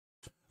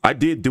I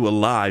did do a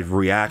live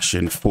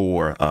reaction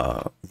for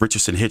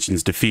Richardson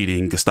Hitchins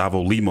defeating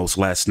Gustavo Lemos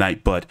last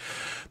night, but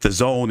the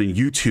Zone and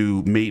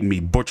YouTube made me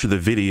butcher the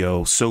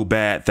video so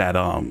bad that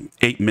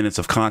 8 minutes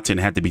of content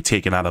had to be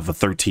taken out of a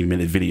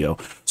 13-minute video.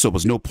 So there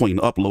was no point in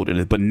uploading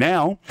it. But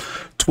now,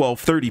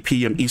 12:30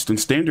 p.m. Eastern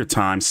Standard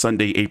Time,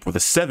 Sunday, April the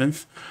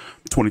 7th,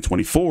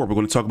 2024, we're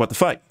going to talk about the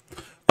fight.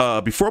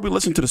 Before we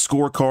listen to the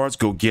scorecards,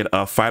 go get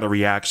fighter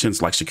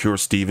reactions like Shakur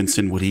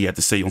Stevenson, what he had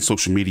to say on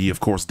social media, of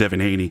course,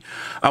 Devin Haney.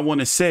 I want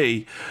to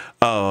say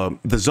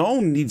the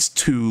Zone needs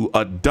to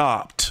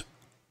adopt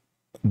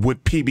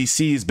what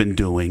PBC has been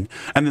doing,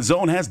 and the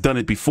Zone has done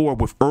it before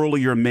with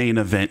earlier main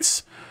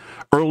events,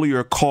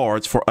 earlier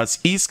cards for us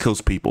East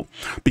Coast people,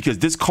 because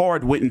this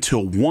card went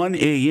until 1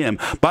 a.m.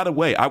 By the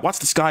way, I watched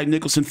the Sky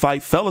Nicholson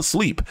fight, fell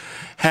asleep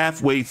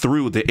halfway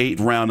through the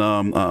 8-round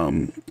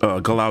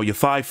Galauya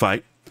 5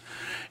 fight.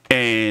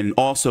 And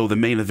also the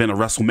main event of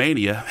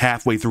WrestleMania,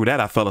 halfway through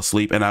that, I fell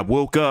asleep, and I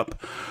woke up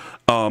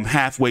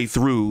halfway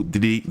through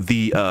the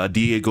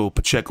Diego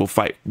Pacheco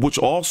fight, which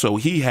also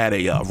he had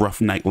a rough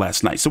night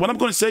last night. So what I'm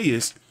going to say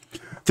is,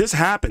 this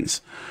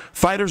happens.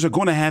 Fighters are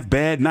going to have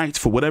bad nights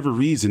for whatever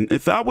reason.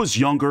 If I was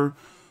younger,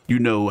 you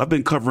know, I've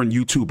been covering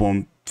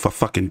YouTube for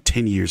fucking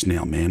 10 years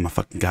now, man. My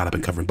fucking God, I've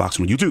been covering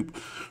boxing on YouTube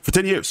for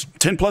 10 years,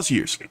 10 plus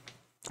years.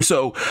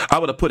 So I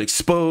would have put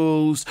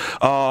exposed.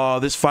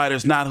 This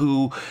fighter's not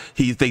who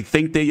they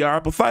think they are,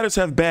 but fighters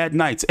have bad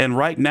nights. And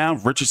right now,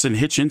 Richardson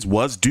Hitchins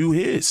was due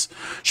his.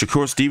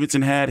 Shakur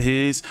Stevenson had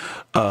his.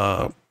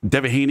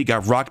 Devin Haney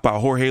got rocked by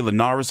Jorge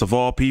Linares of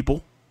all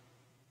people.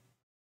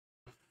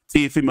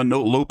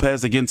 Teofimo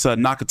Lopez against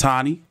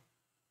Nakatani.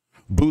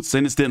 Boots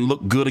Ennis didn't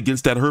look good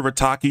against that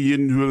Herbertaki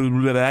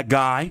and that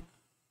guy.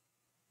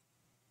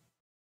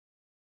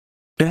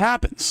 It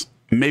happens.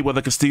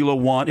 Mayweather Castillo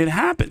won. It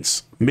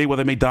happens.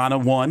 Mayweather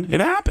Maidana won. It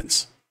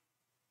happens.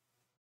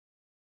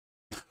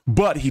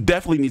 But he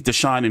definitely needs to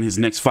shine in his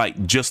next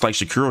fight, just like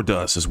Shakur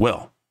does as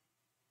well.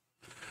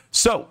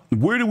 So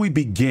where do we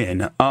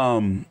begin?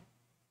 I've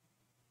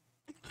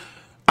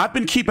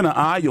been keeping an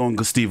eye on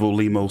Gustavo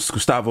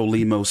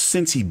Lemos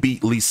since he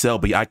beat Lee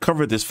Selby. I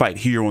covered this fight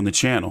here on the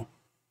channel.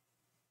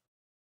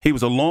 He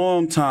was a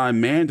long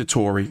time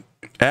mandatory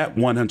at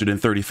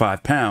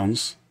 135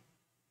 pounds.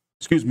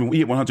 Excuse me, he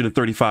had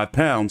 135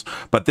 pounds,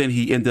 but then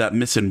he ended up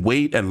missing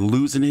weight and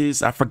losing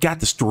his. I forgot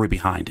the story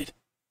behind it.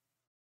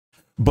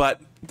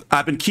 But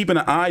I've been keeping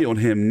an eye on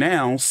him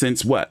now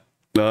since what?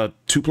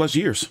 2+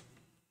 years.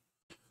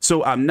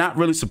 So I'm not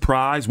really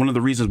surprised. One of the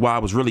reasons why I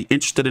was really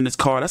interested in this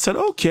card, I said,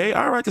 okay,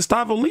 all right,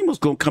 Gustavo Lemos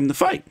going to come to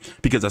fight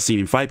because I've seen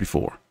him fight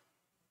before.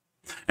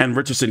 And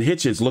Richardson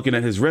Hitchins, looking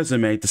at his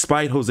resume,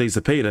 despite Jose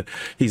Zepeda,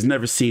 he's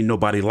never seen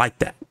nobody like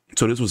that.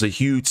 So this was a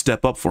huge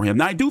step up for him.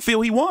 Now, I do feel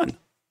he won.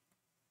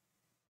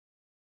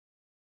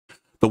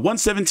 The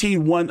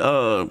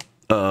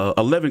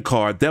 117-111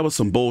 card, that was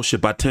some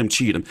bullshit by Tim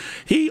Cheatham.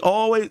 He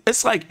always,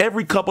 it's like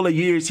every couple of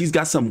years, he's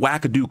got some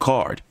wackadoo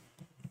card.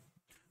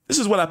 This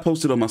is what I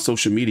posted on my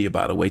social media,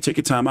 by the way. Take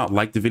your time out,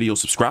 like the video,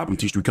 subscribe. I'm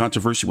TstreeT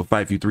Controversy with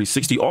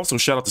 5U360. Also,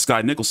 shout out to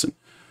Sky Nicholson.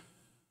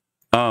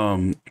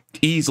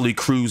 Easily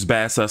cruised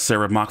past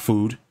Sarah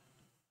Mockfood.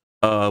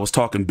 Was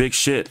talking big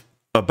shit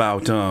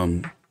about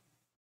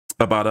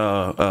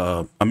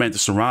Amanda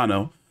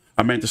Serrano.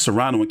 Amanda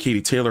Serrano and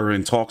Katie Taylor are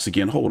in talks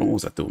again. Hold on, what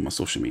was I doing on my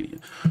social media?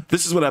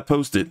 This is what I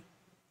posted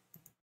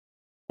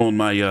on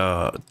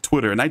my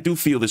Twitter, and I do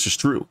feel this is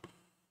true.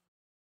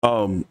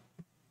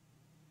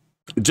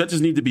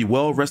 Judges need to be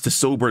well rested,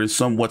 sober, and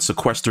somewhat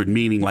sequestered,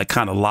 meaning like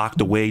kind of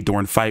locked away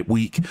during fight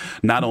week,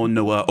 not on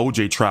no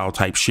OJ trial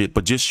type shit,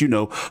 but just, you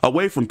know,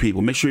 away from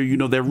people. Make sure, you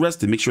know, they're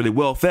rested, make sure they're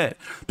well fed,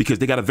 because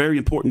they got a very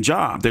important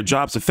job. Their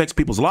jobs affects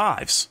people's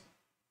lives.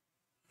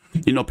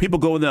 You know, people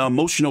go into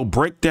emotional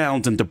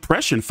breakdowns and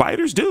depression.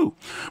 Fighters do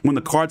when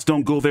the cards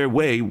don't go their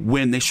way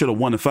when they should have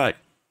won the fight.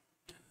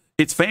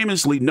 It's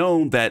famously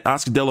known that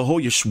Oscar De La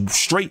Hoya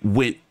straight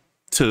went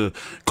to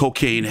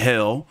cocaine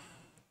hell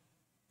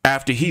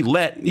after he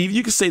let,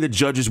 you can say the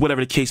judges, whatever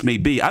the case may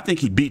be. I think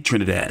he beat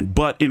Trinidad,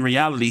 but in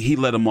reality, he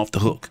let him off the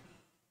hook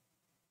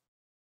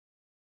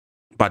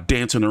by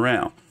dancing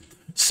around.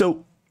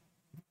 So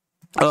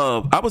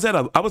I was at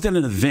an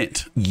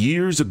event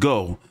years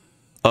ago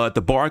at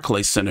the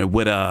Barclays Center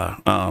with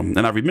and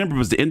I remember it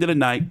was the end of the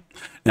night,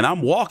 and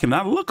I'm walking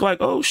and I look like,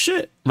 oh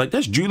shit, like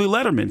that's Julie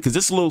Letterman, because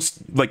this little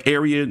like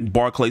area in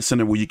Barclays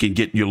Center where you can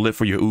get your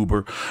Lyft or your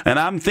Uber, and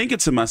I'm thinking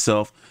to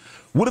myself,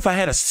 what if I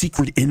had a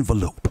secret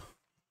envelope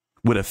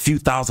with a few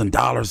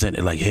 $1,000s in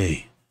it, like,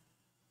 hey,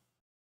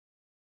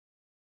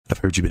 I've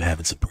heard you've been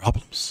having some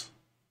problems,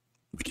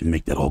 we can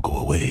make that all go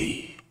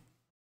away,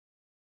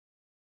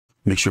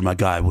 make sure my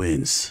guy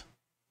wins,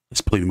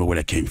 let's play more where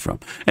that came from.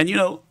 And you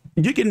know,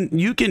 you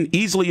can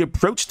easily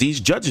approach these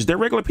judges. They're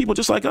regular people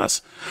just like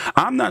us.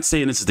 I'm not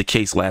saying this is the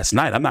case last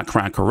night. I'm not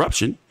crying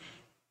corruption,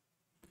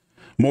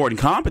 more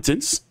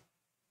incompetence.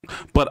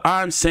 But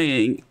I'm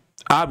saying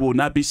I will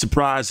not be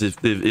surprised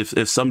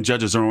if some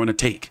judges are on a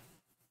take,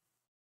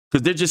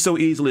 because they're just so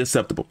easily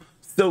acceptable.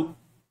 So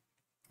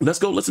let's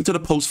go listen to the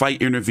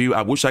post-fight interview.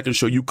 I wish I could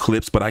show you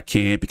clips, but I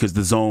can't because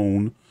the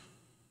zone,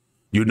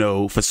 you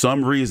know, for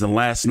some reason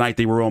last night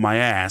they were on my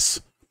ass.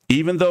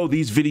 Even though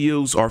these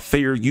videos are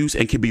fair use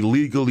and can be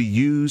legally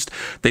used,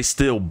 they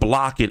still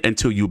block it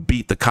until you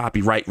beat the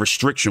copyright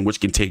restriction,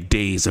 which can take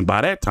days. And by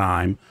that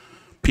time,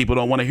 people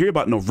don't want to hear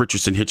about no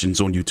Richardson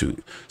Hitchins on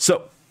YouTube.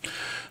 So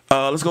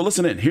let's go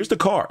listen in. Here's the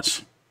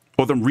cards,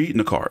 or them reading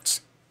the cards.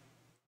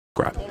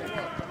 Grab it.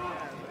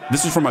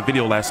 This is from my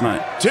video last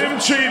night. Tim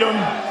Cheatham,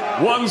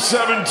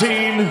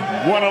 117,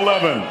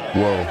 111.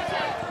 Whoa.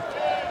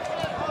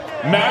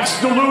 Max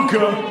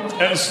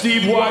DeLuca and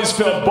Steve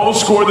Weisfeld both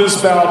scored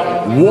this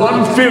bout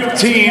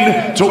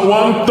 115 to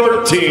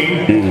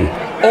 113.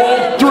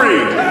 All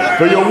three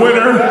for your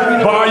winner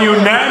by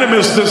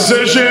unanimous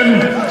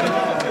decision.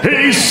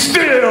 He's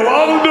still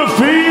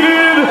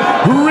undefeated,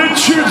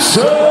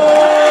 Richardson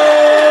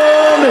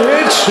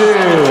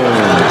Hitchins.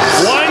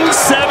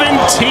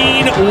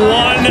 117,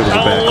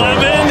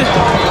 111.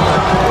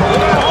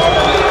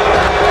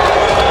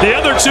 The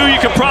other two you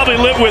could probably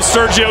live with,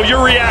 Sergio.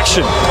 Your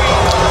reaction?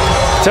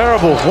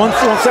 Terrible.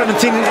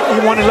 117,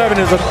 111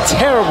 is a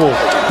terrible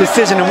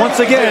decision. And once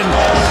again,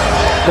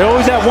 they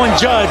always have one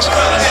judge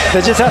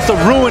that just has to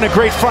ruin a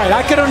great fight.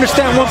 I can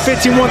understand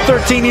 115,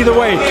 113 either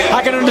way.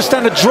 I can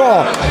understand a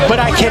draw, but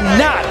I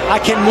cannot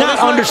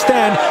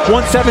understand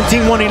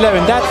 117,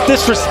 111. That's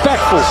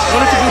disrespectful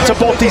to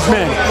both these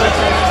men.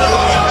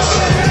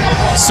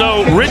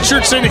 So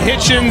Richardson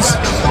Hitchins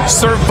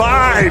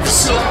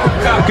survives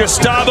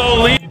Gustavo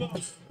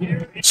Lemos.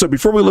 So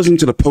before we listen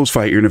to the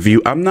post-fight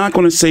interview, I'm not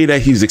going to say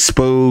that he's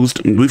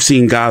exposed. We've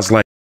seen guys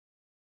like...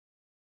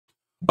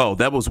 Oh,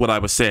 that was what I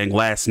was saying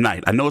last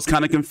night. I know it's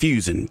kind of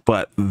confusing,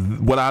 but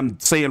what I'm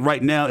saying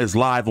right now is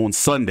live on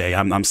Sunday.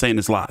 I'm saying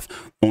this live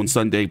on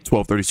Sunday,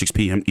 12:36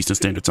 p.m. Eastern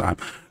Standard Time.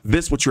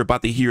 This, what you're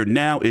about to hear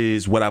now,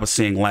 is what I was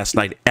saying last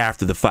night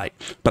after the fight.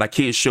 But I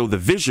can't show the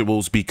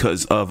visuals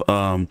because of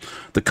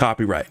the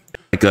copyright.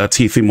 Like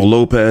Teofimo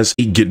Lopez,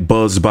 he'd get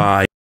buzzed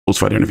by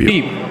post-fight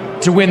interview.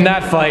 To win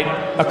that fight,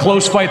 a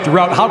close fight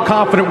throughout. How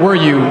confident were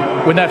you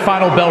when that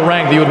final bell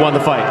rang that you had won the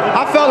fight?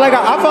 I felt like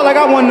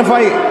I won the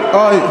fight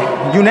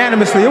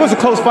unanimously. It was a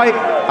close fight.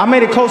 I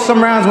made it close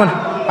some rounds when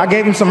I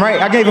gave him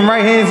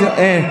right hands,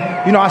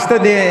 and you know I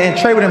stood there and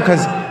traded with him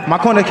because my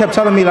corner kept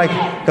telling me like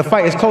the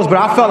fight is close. But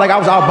I felt like I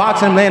was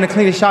outboxing him, laying the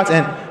cleanest shots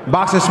and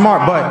boxing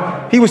smart.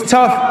 But he was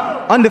tough,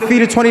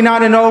 undefeated,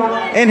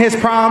 29-0 in his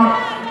prime,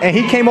 and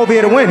he came over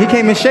here to win. He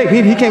came in shape.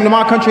 He came to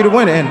my country to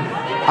win, and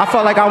I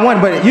felt like I won.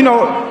 But you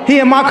know, he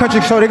in my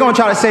country, so they're gonna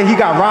try to say he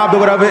got robbed or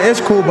whatever.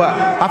 It's cool, but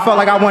I felt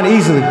like I won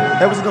easily.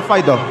 It was a good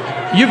fight though.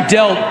 You've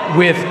dealt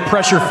with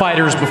pressure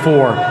fighters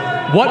before.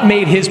 What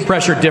made his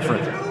pressure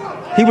different?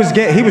 He was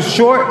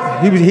short.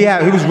 He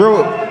was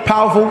real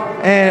powerful,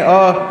 and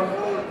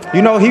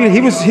you know he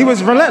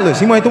was relentless.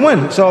 He wanted to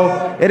win.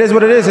 So it is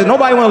what it is. And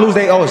nobody want to lose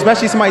their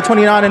especially somebody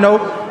 29-0.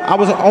 I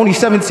was only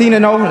 17-0.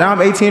 Now I'm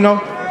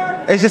 18-0.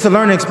 It's just a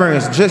learning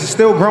experience, just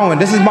still growing.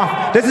 This is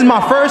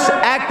my first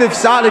active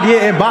solid year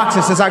in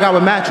boxing since I got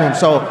with Matchroom.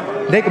 So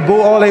they can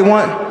boo all they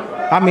want.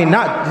 I mean,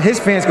 not his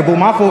fans can boo.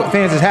 My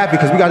fans is happy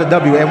because we got the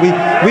W, and we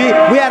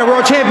had a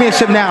world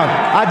championship now.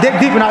 I dig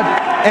deep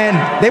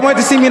and they wanted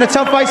to see me in a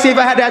tough fight, see if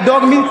I had that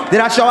dog in me.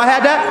 Did I show I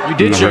had that? You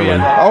did show you.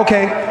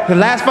 Okay. The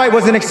last fight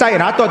wasn't exciting.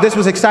 I thought this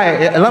was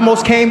exciting.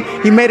 Lemos came,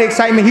 he made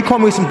excitement. He caught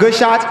me with some good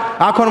shots.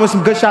 I caught him with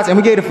some good shots, and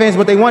we gave the fans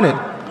what they wanted.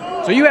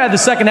 So you had the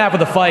second half of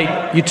the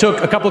fight. You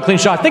took a couple of clean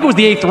shots. I think it was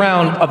the 8th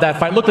round of that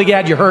fight. Looked like you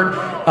had you hurt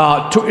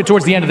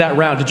towards the end of that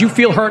round. Did you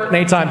feel hurt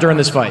any time during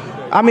this fight?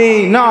 I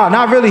mean, no,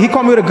 not really. He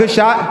caught me with a good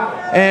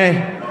shot,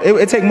 and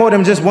it takes more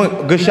than just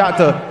one good shot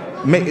to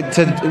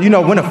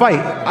win a fight.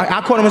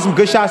 I caught him with some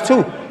good shots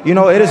too. You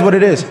know, it is what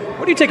it is.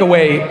 What do you take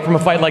away from a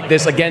fight like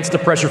this against a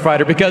pressure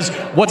fighter? Because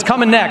what's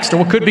coming next, or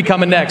what could be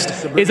coming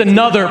next, is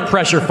another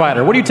pressure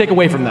fighter. What do you take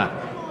away from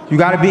that? You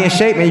got to be in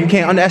shape, man. You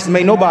can't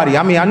underestimate nobody.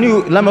 I mean, I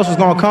knew Lemos was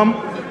going to come.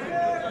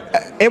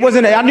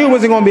 I knew it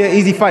wasn't going to be an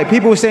easy fight.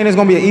 People were saying it's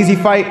going to be an easy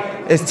fight.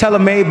 It's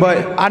tailor-made,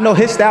 but I know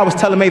his style was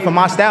tailor-made for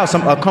my style.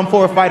 A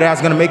come-forward fighter that's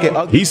going to make it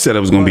ugly. He said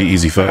it was going to be an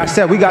easy fight. Like I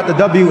said, we got the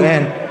W,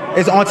 and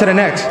it's on to the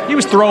next. He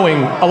was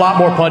throwing a lot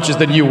more punches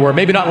than you were.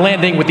 Maybe not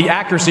landing with the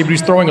accuracy, but he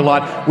was throwing a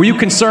lot. Were you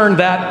concerned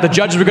that the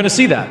judges were going to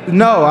see that?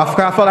 No, I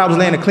felt I was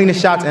laying the cleanest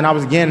shots, and I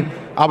was laying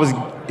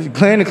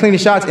the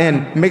cleanest shots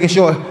and making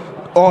sure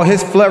all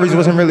his flurries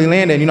wasn't really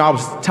landing. You know, I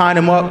was tying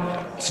him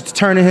up,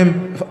 turning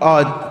him,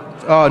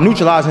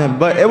 neutralizing him.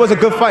 But it was a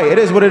good fight. It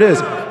is what it is.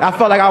 I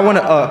felt like I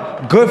wanted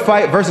a good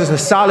fight versus a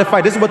solid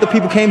fight. This is what the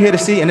people came here to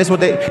see, and this is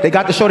what they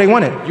got to show they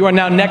wanted. You are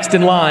now next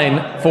in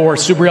line for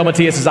Subriel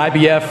Matias'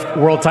 IBF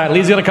world title.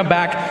 He's going to come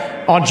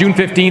back on June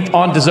 15th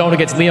on DAZN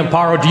against Liam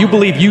Paro. Do you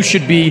believe you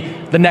should be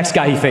the next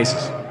guy he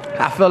faces?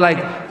 I feel like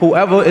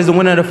whoever is the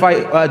winner of the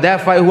fight,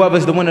 whoever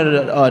is the winner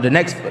of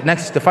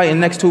the fight in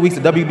the next 2 weeks,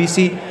 the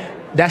WBC,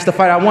 that's the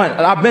fight I want.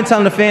 I've been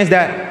telling the fans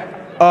that,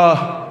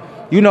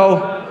 you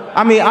know,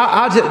 I mean,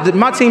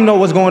 my team know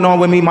what's going on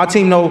with me. My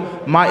team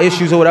know my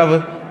issues or whatever.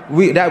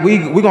 We're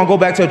gonna go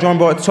back to a drawing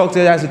board, talk to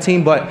it as a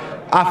team. But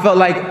I felt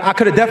like I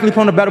could have definitely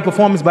put on a better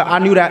performance, but I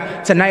knew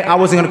that tonight I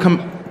wasn't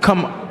gonna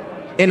come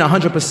in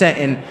 100%,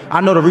 and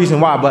I know the reason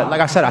why. But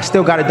like I said, I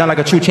still got it done like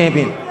a true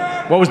champion.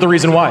 What was the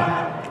reason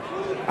why?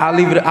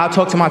 I'll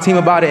talk to my team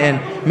about it,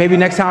 and maybe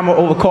next time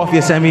over coffee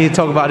or send me to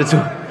talk about it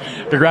too.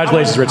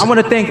 Congratulations, Richardson. I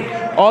want to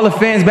thank all the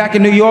fans back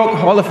in New York,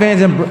 all the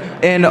fans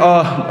and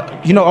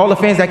you know, all the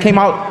fans that came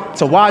out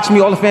to watch me,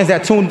 all the fans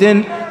that tuned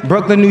in,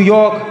 Brooklyn, New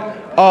York,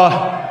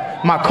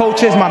 my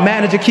coaches, my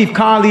manager, Keith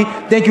Conley.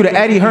 Thank you to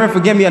Eddie Hearn for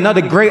giving me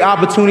another great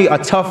opportunity, a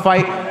tough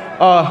fight.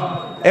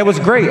 It was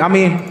great. I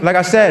mean, like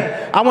I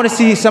said, I want to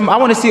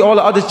see all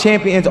the other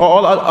champions or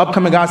all the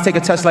upcoming guys take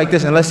a test like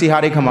this, and let's see how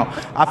they come out.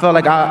 I felt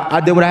like I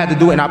did what I had to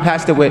do, and I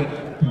passed it with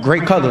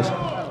great colors.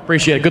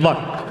 Appreciate it. Good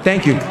luck.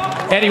 Thank you.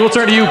 Eddie, we'll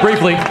turn to you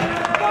briefly.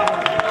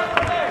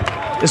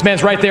 This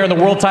man's right there in the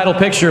world title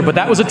picture, but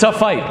that was a tough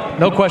fight.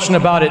 No question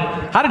about it.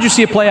 How did you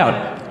see it play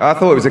out? I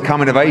thought it was a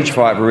coming-of-age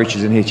fight for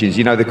Richardson Hitchins.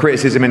 You know, the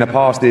criticism in the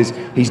past is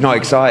he's not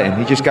exciting.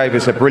 He just gave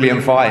us a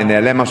brilliant fight in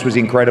there. Lemos was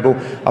incredible.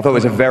 I thought it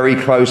was a very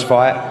close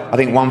fight. I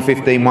think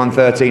 115,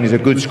 113 is a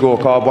good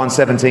scorecard.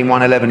 117,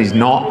 111 is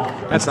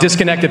not. That's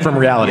disconnected from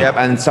reality. Yep,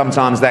 and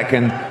sometimes that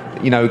can,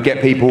 you know,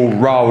 get people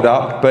riled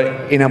up.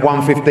 But in a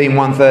 115,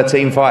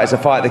 113 fight, it's a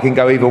fight that can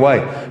go either way.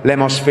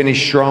 Lemos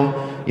finished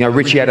strong. You know,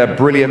 Richie had a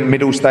brilliant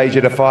middle stage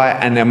of the fight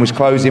and then was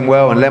closing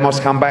well, and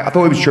Lemos come back. I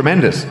thought he was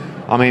tremendous.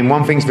 I mean,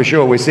 one thing's for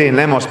sure, we're seeing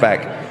Lemos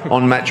back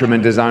on Matchroom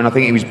and DAZN. I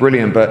think he was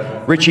brilliant,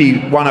 but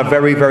Richie won a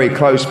very, very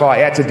close fight.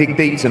 He had to dig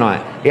deep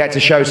tonight. He had to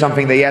show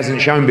something that he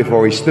hasn't shown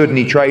before. He stood and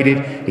he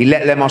traded. He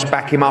let Lemos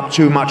back him up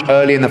too much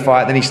early in the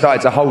fight. Then he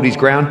started to hold his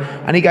ground,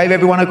 and he gave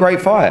everyone a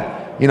great fight.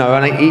 You know,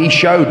 and he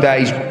showed that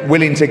he's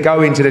willing to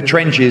go into the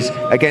trenches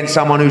against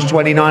someone who's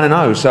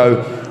 29-0. So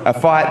a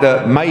fight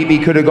that maybe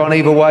could have gone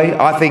either way.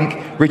 I think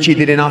Richie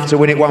did enough to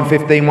win it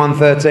 115,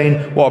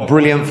 113. What a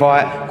brilliant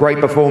fight. Great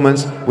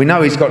performance. We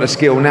know he's got the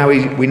skill. Now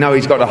we know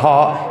he's got the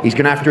heart. He's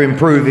going to have to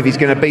improve if he's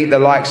going to beat the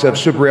likes of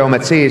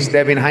Matias,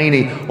 Devin,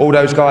 Haney, all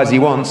those guys he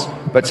wants.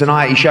 But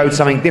tonight he showed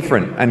something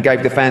different and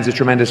gave the fans a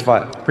tremendous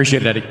fight.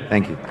 Appreciate it, Eddie.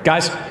 Thank you.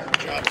 Guys.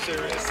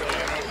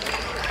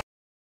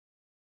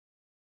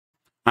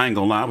 I ain't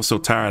gonna lie, I was so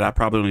tired, I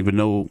probably don't even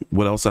know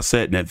what else I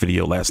said in that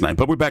video last night.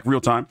 But we're back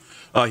real time.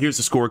 Here's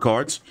the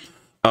scorecards.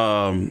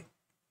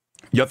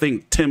 Y'all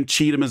think Tim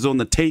Cheatham is on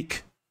the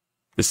take?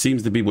 It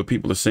seems to be what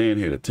people are saying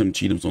here, that Tim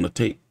Cheatham's on the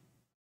take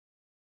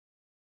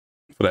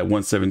for that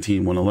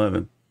 117,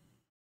 111.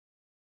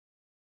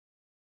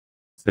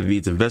 Said he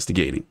needs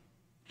investigating.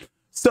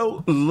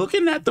 So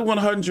looking at the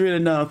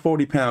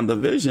 140-pound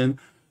division,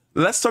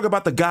 let's talk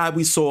about the guy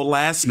we saw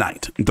last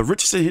night. The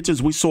Richardson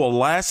Hitchins we saw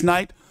last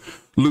night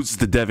loses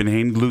to Devin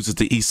Haney, loses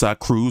to Usyk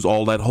Cruz,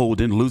 all that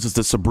holding, loses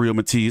to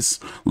Matias,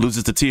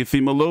 loses to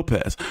Teofimo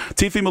Lopez.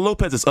 Teofimo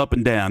Lopez is up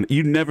and down.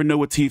 You never know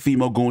what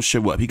Teofimo going to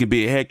show up. He could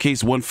be a head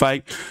case one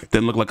fight,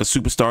 then look like a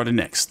superstar the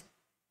next.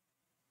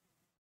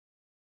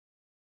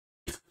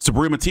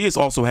 Matias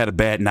also had a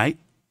bad night.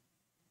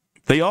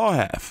 They all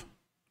have.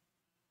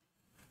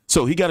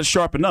 So he got to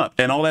sharpen up,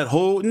 and all that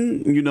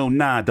holding, you know,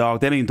 nah,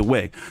 dog, that ain't the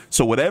way.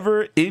 So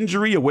whatever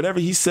injury or whatever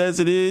he says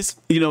it is,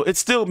 you know,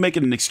 it's still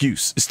making an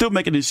excuse. It's still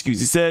making an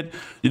excuse. He said,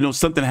 you know,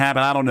 something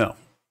happened. I don't know.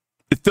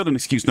 It's still an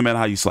excuse no matter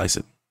how you slice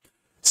it.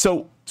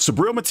 So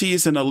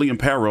Matias and Liam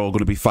Paro are going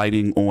to be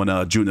fighting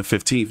on June the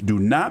 15th. Do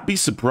not be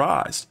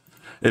surprised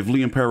if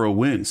Liam Paro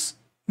wins.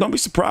 Don't be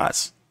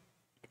surprised.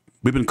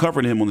 We've been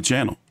covering him on the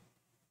channel.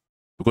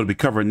 We're going to be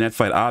covering that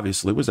fight,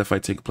 obviously. Where's that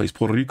fight taking place?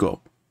 Puerto Rico.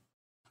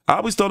 I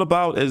always thought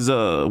about as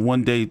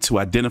one day to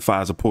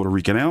identify as a Puerto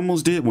Rican. I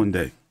almost did one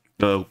day,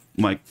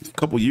 like a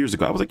couple years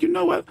ago. I was like, you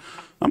know what?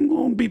 I'm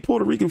going to be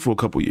Puerto Rican for a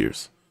couple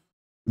years.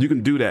 You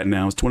can do that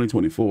now. It's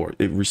 2024.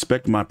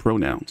 Respect my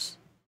pronouns.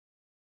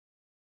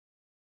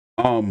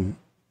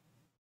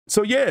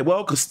 So yeah,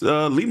 well, because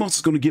Lemos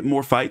is going to get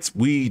more fights.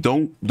 We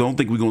don't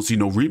think we're going to see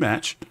no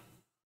rematch.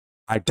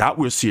 I doubt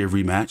we'll see a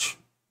rematch.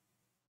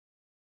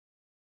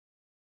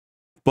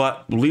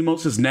 But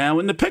Lemos is now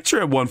in the picture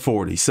at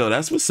 140. So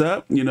that's what's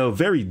up. You know,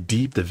 very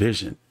deep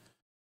division.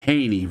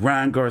 Haney,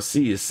 Ryan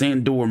Garcia,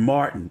 Sandor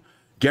Martin,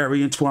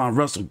 Gary Antoine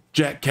Russell,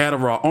 Jack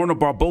Catterall, Arnold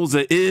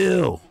Barboza,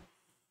 ill.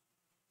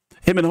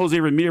 Him and Jose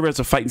Ramirez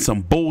are fighting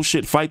some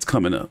bullshit fights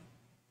coming up.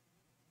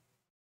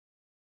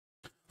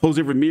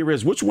 Jose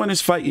Ramirez, which one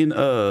is fighting?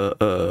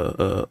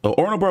 Arnold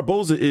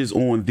Barboza is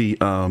on the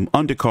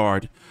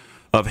undercard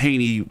of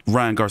Haney,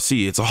 Ryan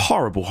Garcia. It's a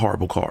horrible,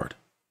 horrible card.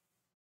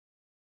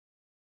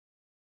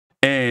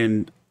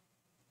 And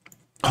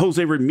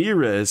Jose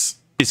Ramirez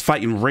is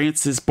fighting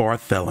Rancis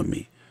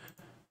Barthélemy.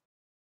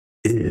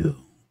 Ew.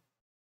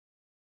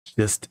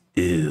 Just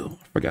ew.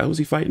 I forgot who's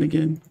he fighting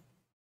again?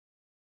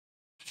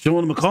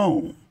 Sean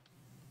McComb.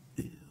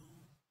 Ew.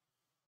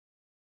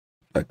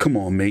 Come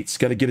on, mates.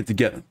 Got to get it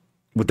together.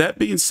 With that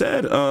being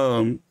said,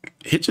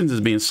 Hitchins is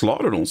being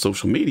slaughtered on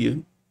social media.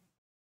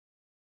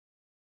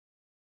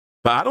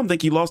 But I don't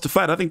think he lost the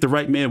fight. I think the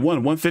right man won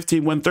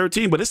 115,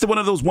 113. But it's one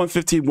of those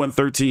 115,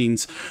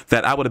 113s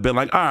that I would have been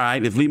like, all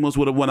right, if Lemos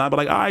would have won, I'd be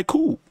like, all right,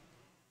 cool.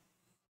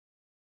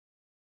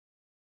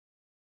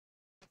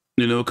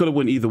 You know, it could have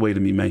went either way to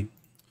me, man.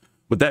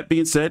 With that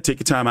being said, take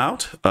your time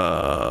out.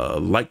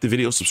 Like the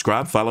video,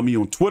 subscribe, follow me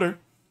on Twitter.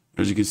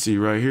 As you can see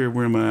right here,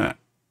 where am I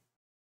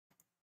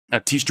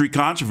at TstreeT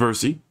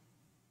Controversy.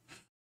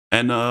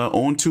 And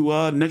on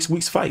to next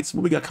week's fights.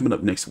 What we got coming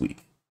up next week?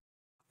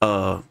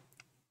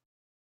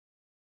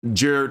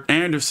 Jared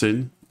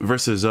Anderson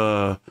versus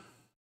forgot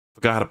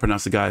how to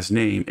pronounce the guy's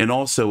name, and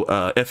also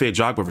F.A.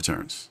 Jogba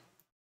returns.